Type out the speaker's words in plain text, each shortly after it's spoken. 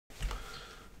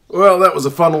Well, that was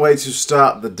a fun way to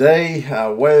start the day.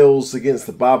 Wales against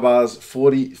the Barbars,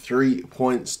 43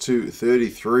 points to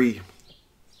 33.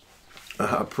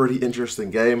 A pretty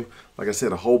interesting game. Like I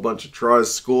said, a whole bunch of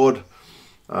tries scored.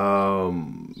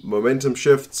 Momentum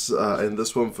shifts in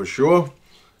this one for sure.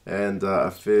 And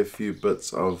a fair few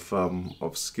bits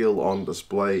of skill on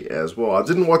display as well. I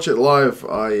didn't watch it live.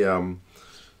 I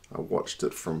watched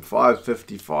it from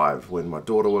 5:55 when my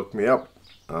daughter woke me up.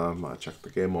 I checked the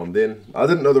game on then. I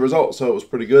didn't know the result, so it was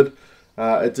pretty good.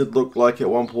 It did look like at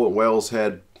one point Wales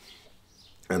had,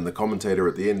 and the commentator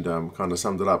at the end kind of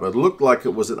summed it up, it looked like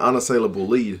it was an unassailable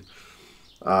lead.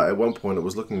 At one point it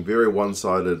was looking very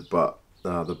one-sided, but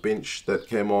the bench that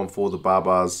came on for the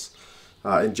Barbars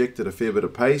injected a fair bit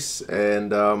of pace,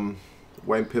 and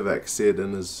Wayne Pivac said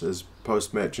in his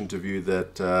post-match interview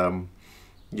that,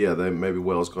 yeah, maybe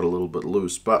Wales got a little bit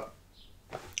loose, but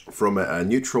from a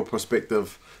neutral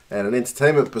perspective and an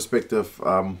entertainment perspective,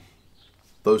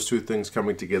 those two things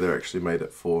coming together actually made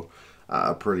it for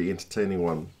a pretty entertaining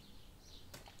one.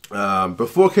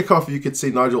 Before kickoff, you could see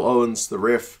Nigel Owens, the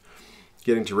ref,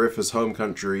 getting to ref his home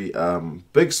country.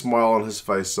 Big smile on his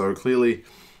face, so clearly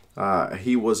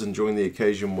he was enjoying the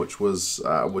occasion, which was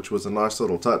a nice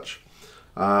little touch.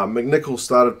 McNicholl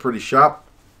started pretty sharp,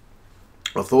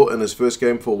 I thought, in his first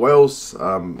game for Wales.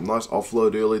 Nice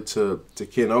offload early to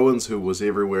Ken Owens, who was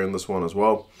everywhere in this one as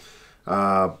well.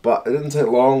 But it didn't take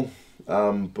long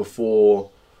before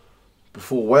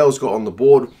Wales got on the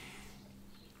board.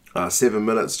 7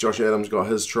 minutes, Josh Adams got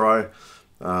his try.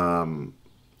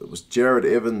 It was Jared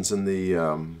Evans in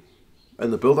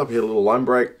the build-up. He had a little line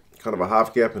break, kind of a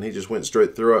half gap, and he just went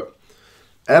straight through it.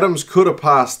 Adams could have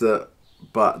passed it,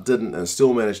 but didn't, and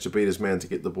still managed to beat his man to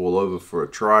get the ball over for a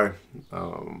try.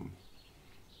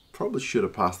 Probably should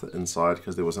have passed it inside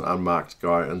because there was an unmarked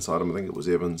guy inside him. I think it was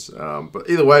Evans. But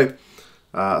either way,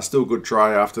 still good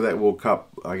try after that World Cup.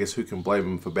 I guess who can blame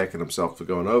him for backing himself for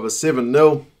going over.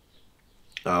 7-0.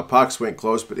 Parks went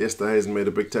close, but Esterhuizen made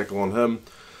a big tackle on him.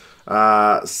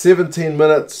 17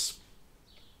 minutes.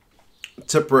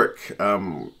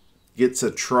 Tipuric gets a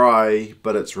try,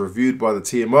 but it's reviewed by the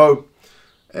TMO.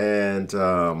 And,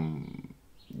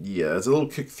 yeah, it's a little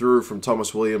kick through from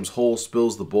Thomas Williams. Hall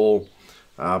spills the ball,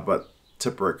 but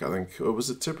Tipuric, I think, was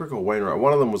it Tipuric or Wainwright?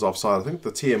 One of them was offside. I think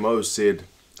the TMO said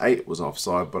 8 was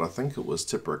offside, but I think it was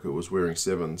Tipuric who was wearing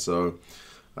 7. So,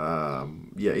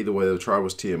 yeah, either way, the try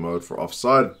was TMO'd for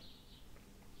offside.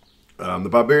 The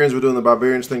Barbarians were doing the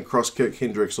Barbarians thing. Cross kick.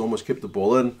 Hendricks almost kept the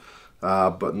ball in,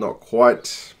 but not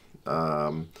quite.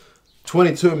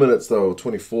 22 minutes, though,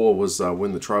 24 was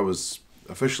when the try was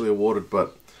officially awarded,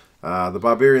 but the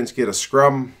Barbarians get a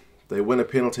scrum. They win a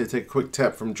penalty, take a quick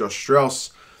tap from Josh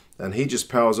Strauss, and he just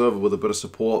powers over with a bit of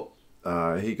support.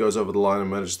 He goes over the line and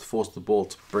manages to force the ball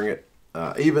to bring it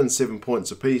even, 7 points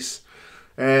apiece.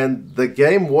 And the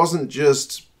game wasn't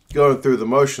just going through the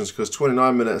motions, because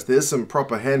 29 minutes, there's some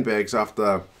proper handbags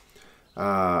after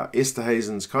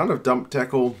Esterhuizen's kind of dump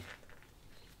tackle.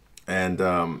 And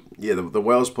yeah, the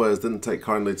Wales players didn't take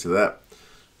kindly to that.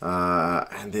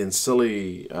 And then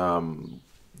silly,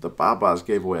 the Barbars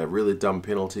gave away a really dumb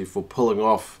penalty for pulling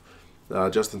off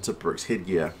Justin Tipuric's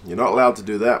headgear. You're not allowed to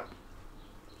do that.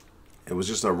 It was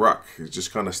just a ruck. He was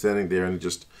just kind of standing there and he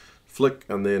just flick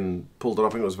and then pulled it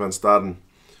off. I think it was Van Staden.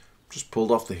 Just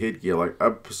pulled off the headgear. Like,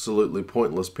 absolutely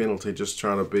pointless penalty, just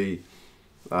trying to be,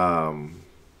 I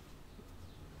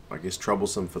guess,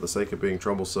 troublesome for the sake of being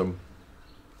troublesome.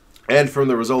 And from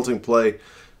the resulting play,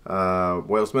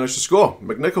 Wales managed to score.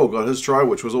 McNicholl got his try,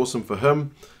 which was awesome for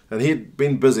him. And he'd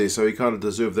been busy, so he kind of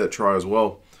deserved that try as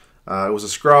well. It was a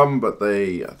scrum, but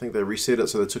I think they reset it,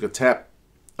 so they took a tap.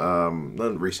 They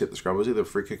didn't reset the scrum. It was either a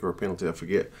free kick or a penalty, I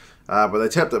forget. But they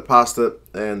tapped it past it,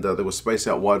 and there was space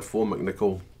out wide for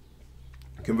McNicholl.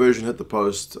 Conversion hit the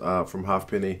post from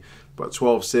halfpenny, but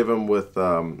 12-7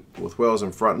 with Wales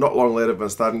in front. Not long later, Van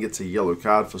Staden gets a yellow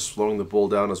card for slowing the ball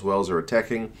down as Wales are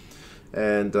attacking.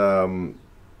 And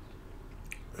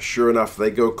sure enough,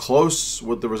 they go close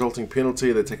with the resulting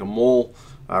penalty. They take a maul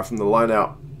from the line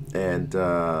out, and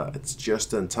it's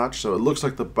just in touch. So it looks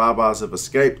like the Barbars have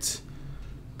escaped,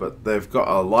 but they've got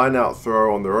a line-out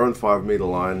throw on their own 5-metre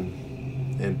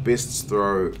line, and Best's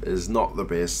throw is not the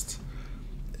best.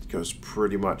 It goes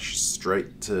pretty much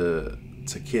straight to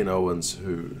Ken Owens,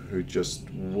 who just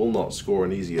will not score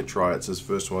an easier try. It's his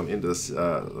first one into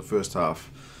the first half.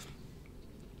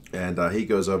 And he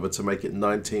goes over to make it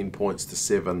 19 points to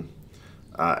 7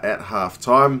 at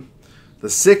half-time. The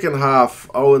second half,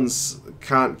 Owens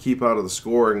can't keep out of the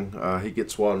scoring. He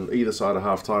gets one either side of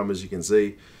half-time, as you can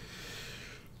see.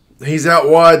 He's out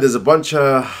wide. There's a bunch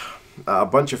of A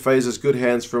bunch of phases, good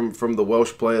hands from the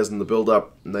Welsh players in the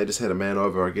build-up, and they just had a man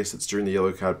over. I guess it's during the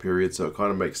yellow card period, so it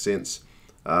kind of makes sense.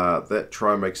 That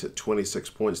try makes it 26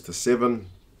 points to 7.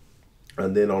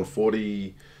 And then on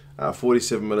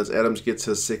 47 minutes, Adams gets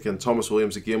his second. Thomas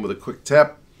Williams again with a quick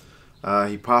tap.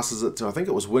 He passes it to, I think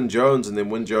it was Wyn Jones, and then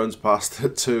Wyn Jones passed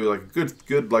it to, like, a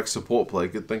good like support play.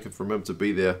 Good thinking from him to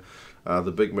be there,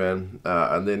 the big man.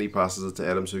 And then he passes it to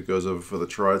Adams, who goes over for the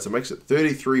try. So it makes it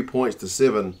 33 points to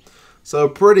 7. So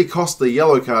pretty costly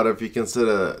yellow card if you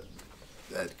consider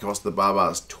that cost the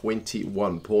Barbars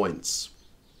 21 points.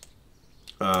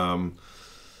 But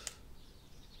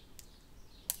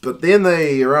then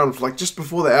they, around like just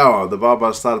before the hour, the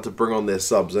Barbars started to bring on their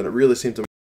subs, and it really seemed to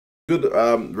good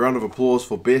round of applause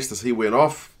for Best as he went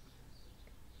off.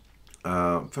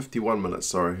 51 minutes,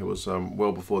 sorry. It was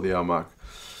well before the hour mark.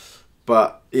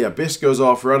 But yeah, Best goes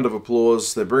off, round of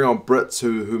applause. They bring on Brits,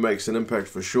 who makes an impact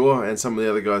for sure, and some of the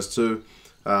other guys too.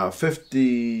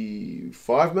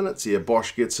 55 minutes, yeah,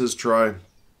 Bosch gets his try.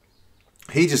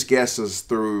 He just gasses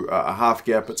through a half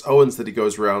gap. It's Owens that he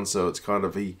goes round, so it's kind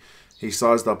of he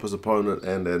sized up his opponent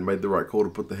and made the right call to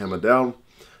put the hammer down.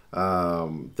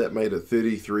 That made it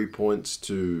 33 points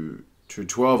to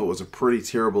 12. It was a pretty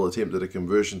terrible attempt at a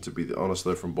conversion, to be honest,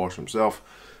 though, from Bosch himself.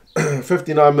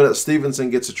 59 minutes, Stevenson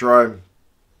gets a try.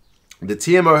 The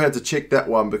TMO had to check that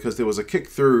one because there was a kick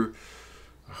through,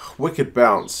 wicked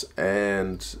bounce,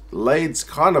 and Lades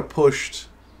kind of pushed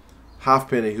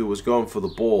Halfpenny, who was going for the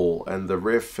ball, and the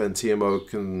ref and TMO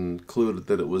concluded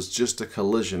that it was just a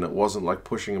collision. It wasn't like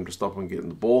pushing him to stop him getting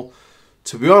the ball.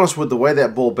 To be honest, with the way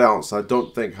that ball bounced, I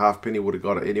don't think Halfpenny would have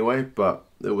got it anyway, but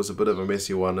it was a bit of a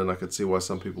messy one, and I could see why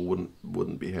some people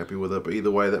wouldn't be happy with it. But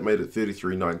either way, that made it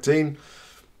 33-19.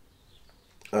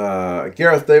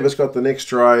 Gareth Davis got the next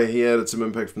try. He added some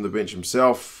impact from the bench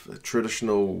himself. A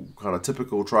traditional, kind of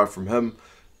typical try from him.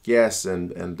 Gas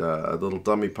and a little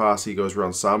dummy pass. He goes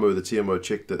around Samu. The TMO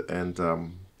checked it, and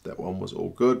that one was all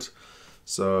good.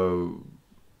 So,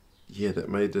 yeah, that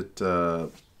made it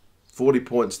 40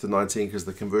 points to 19 because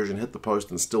the conversion hit the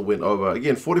post and still went over.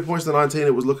 Again, 40 points to 19.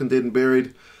 It was looking dead and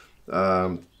buried.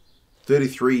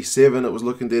 33-7. It was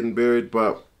looking dead and buried,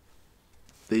 but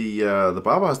the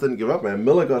Barbars didn't give up, man.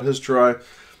 Miller got his try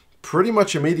pretty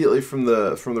much immediately from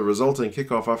the resulting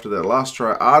kickoff after that last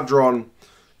try. Ardron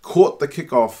caught the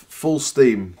kickoff full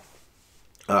steam,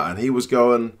 and he was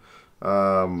going,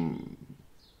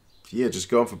 just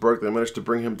going for broke. They managed to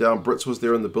bring him down. Brits was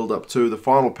there in the build-up too. The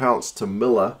final pounce to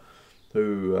Miller,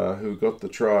 who got the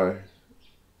try.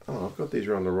 Oh, I've got these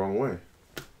around the wrong way.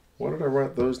 Why did I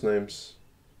write those names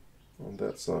on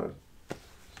that side?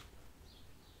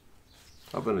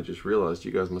 I've only just realised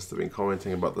you guys must have been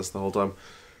commenting about this the whole time.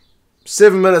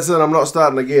 7 minutes in, I'm not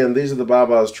starting again. These are the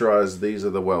Barbars tries. These are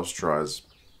the Welsh tries.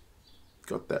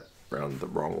 Got that round the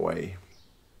wrong way.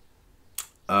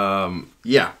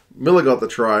 Yeah, Miller got the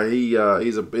try.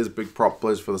 He's a big prop,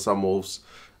 plays for the Sunwolves.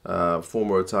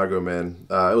 Former Otago man.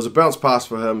 It was a bounce pass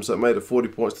for him, so it made it 40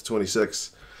 points to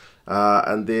 26.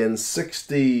 And then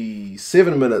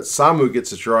 67 minutes, Samu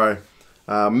gets a try.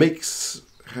 Meeks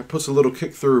puts a little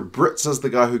kick through. Brits is the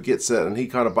guy who gets it, and he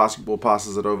kind of basketball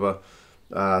passes it over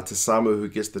to Samu, who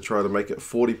gets the try to make it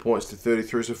 40 points to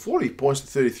 33. So 40 points to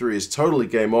 33 is totally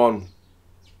game on.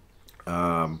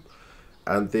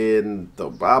 And then the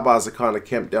Barbars are kind of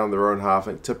camped down their own half.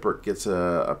 I think Tipperick gets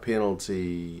a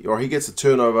penalty, or he gets a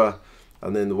turnover,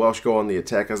 and then the Welsh go on the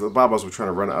attack as the Barbars were trying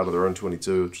to run it out of their own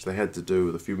 22, which they had to do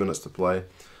with a few minutes to play.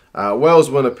 Wales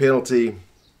win a penalty.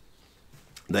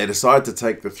 They decide to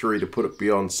take the 3 to put it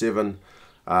beyond 7.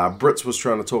 Brits was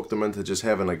trying to talk them into just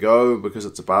having a go because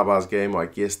it's a Barbars game. I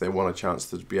guess they want a chance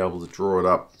to be able to draw it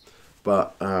up.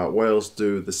 But Wales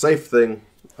do the safe thing.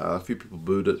 A few people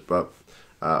booed it, but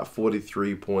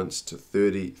 43 points to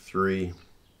 33.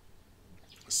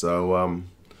 So,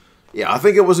 yeah, I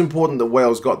think it was important that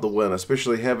Wales got the win,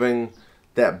 especially having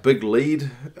that big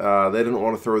lead. They didn't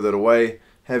want to throw that away.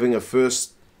 Having a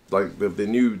first, like the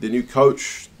new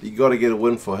coach, you got to get a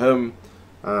win for him.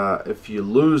 If you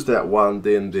lose that one,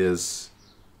 then there's,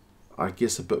 I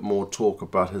guess, a bit more talk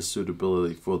about his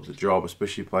suitability for the job,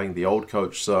 especially playing the old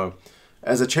coach. So,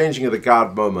 as a changing of the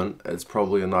guard moment, it's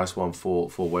probably a nice one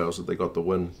for Wales that they got the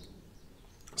win.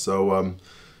 So,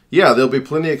 yeah, there'll be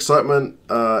plenty of excitement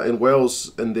in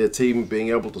Wales and their team being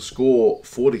able to score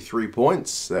 43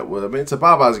 points. I mean, it's a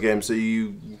Barbars game, so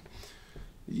you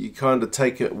kind of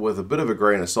take it with a bit of a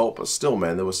grain of salt, but still,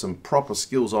 man, there was some proper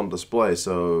skills on display.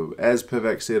 So, as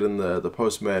Pivac said in the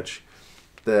post-match,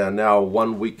 they are now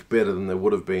 1 week better than they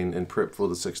would have been in prep for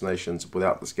the Six Nations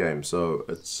without this game. So,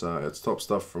 it's top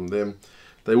stuff from them.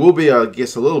 They will be, I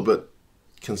guess, a little bit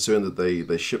concerned that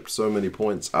they shipped so many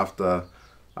points after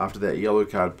that yellow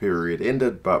card period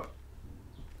ended, but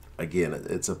again,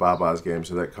 it's a Barbars game,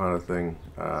 so that kind of thing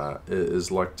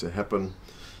is like to happen.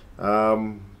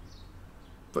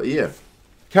 But yeah,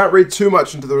 can't read too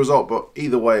much into the result, but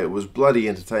either way, it was bloody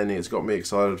entertaining. It's got me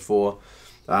excited for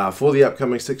the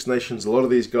upcoming Six Nations. A lot of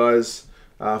these guys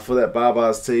for that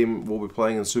Barbars team will be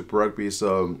playing in Super Rugby,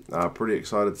 so pretty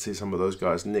excited to see some of those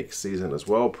guys next season as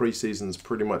well. Pre-season's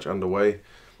pretty much underway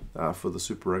for the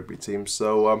Super Rugby team.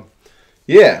 So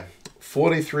yeah,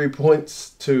 43 points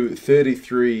to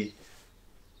 33.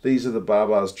 These are the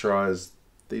Barbars tries.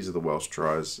 These are the Welsh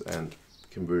tries and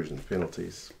conversions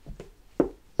penalties.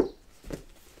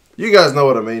 You guys know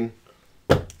what I mean.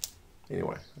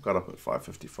 Anyway, I got up at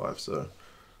 5:55, so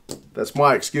that's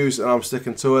my excuse, and I'm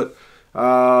sticking to it.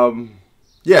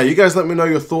 Yeah, you guys let me know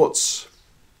your thoughts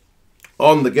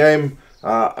on the game.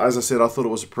 As I said, I thought it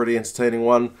was a pretty entertaining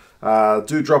one.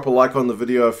 Do drop a like on the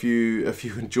video if you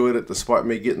enjoyed it, despite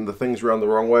me getting the things around the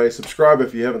wrong way. Subscribe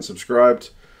if you haven't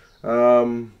subscribed.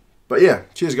 But yeah,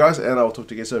 cheers guys, and I'll talk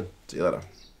to you again soon. See you later.